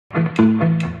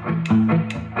I'm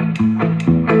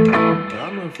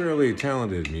a fairly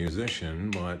talented musician,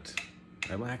 but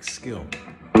I lack skill.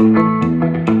 But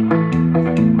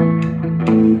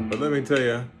let me tell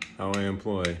you how I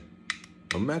employ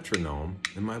a metronome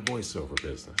in my voiceover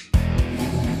business.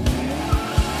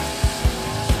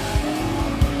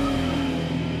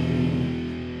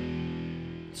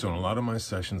 So in a lot of my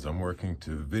sessions, I'm working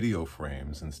to video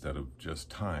frames instead of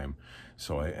just time.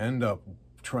 So I end up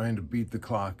trying to beat the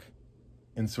clock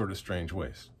in sort of strange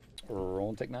ways. Roll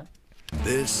and take 9.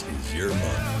 This is your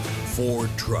month. Ford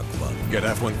Truck Month. Get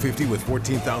F-150 with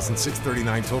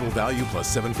 $14,639 total value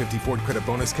plus $750 Ford credit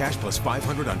bonus cash plus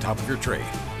 $500 on top of your trade.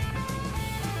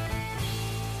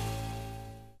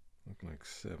 Look like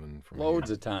 7 from Loads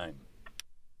here. of time.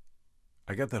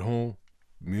 I got that whole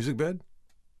music bed?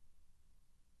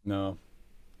 No.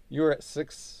 You were at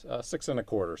 6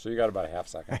 1/4, so you got about a half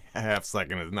second. A half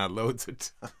second is not loads of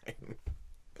time.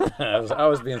 I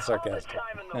was being sarcastic.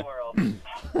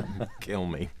 Kill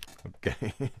me.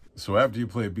 Okay. So after you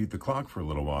play Beat the Clock for a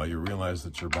little while, you realize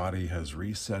that your body has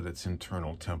reset its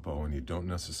internal tempo and you don't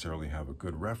necessarily have a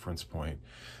good reference point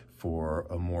for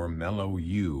a more mellow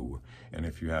you. And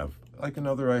if you have like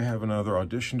I have another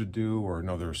audition to do or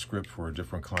another script for a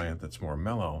different client that's more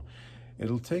mellow,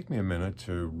 it'll take me a minute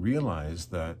to realize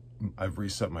that I've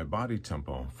reset my body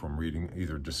tempo from reading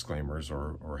either disclaimers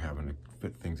or having to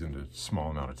fit things into a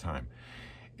small amount of time.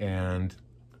 And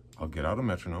I'll get out a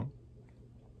metronome,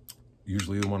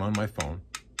 usually the one on my phone,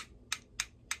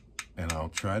 and I'll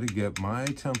try to get my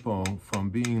tempo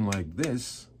from being like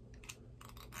this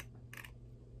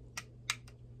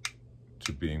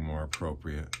to being more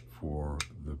appropriate for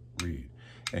the read.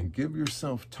 And give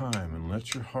yourself time and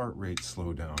let your heart rate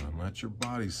slow down and let your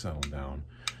body settle down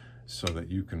so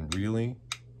that you can really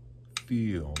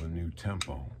feel the new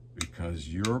tempo, because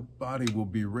your body will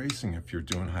be racing if you're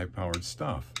doing high-powered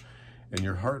stuff, and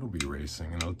your heart will be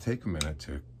racing, and it'll take a minute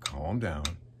to calm down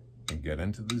and get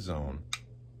into the zone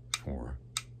for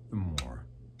the more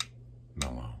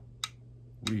mellow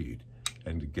read,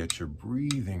 and to get your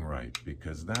breathing right,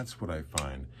 because that's what I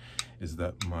find is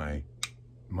that my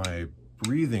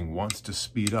breathing wants to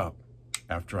speed up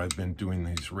after I've been doing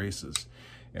these races,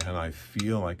 and I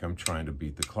feel like I'm trying to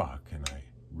beat the clock, and I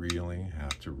really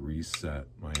have to reset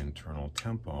my internal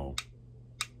tempo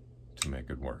to make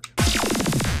it work.